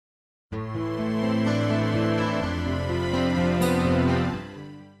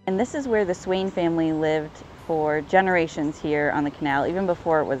this is where the Swain family lived for generations here on the canal, even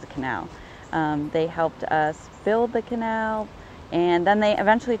before it was a canal. They helped us build the canal, and then they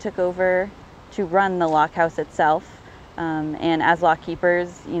eventually took over to run the lock house itself. And as lock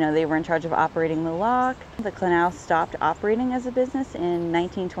keepers, they were in charge of operating the lock. The canal stopped operating as a business in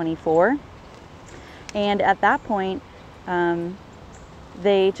 1924. And at that point,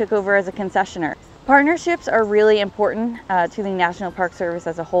 they took over as a concessionaire. Partnerships are really important to the National Park Service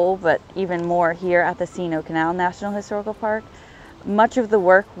as a whole, but even more here at the C O Canal National Historical Park. Much of the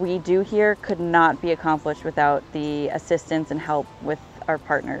work we do here could not be accomplished without the assistance and help with our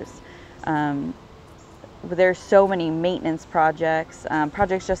partners. There's so many maintenance projects,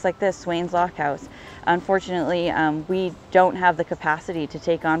 projects just like this, Swains Lockhouse. Unfortunately, we don't have the capacity to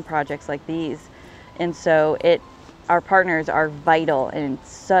take on projects like these. And so our partners are vital and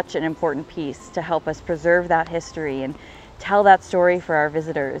such an important piece to help us preserve that history and tell that story for our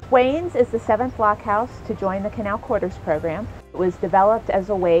visitors. Swains is the 7th lockhouse to join the Canal Quarters program. It was developed as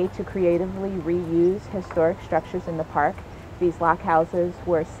a way to creatively reuse historic structures in the park. These lockhouses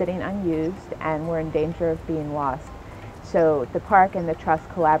were sitting unused and were in danger of being lost. So the park and the trust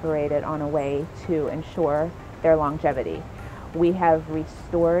collaborated on a way to ensure their longevity. We have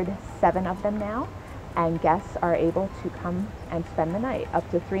restored 7 of them now, and guests are able to come and spend the night, up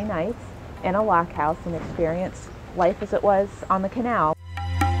to 3 nights, in a lockhouse and experience life as it was on the canal.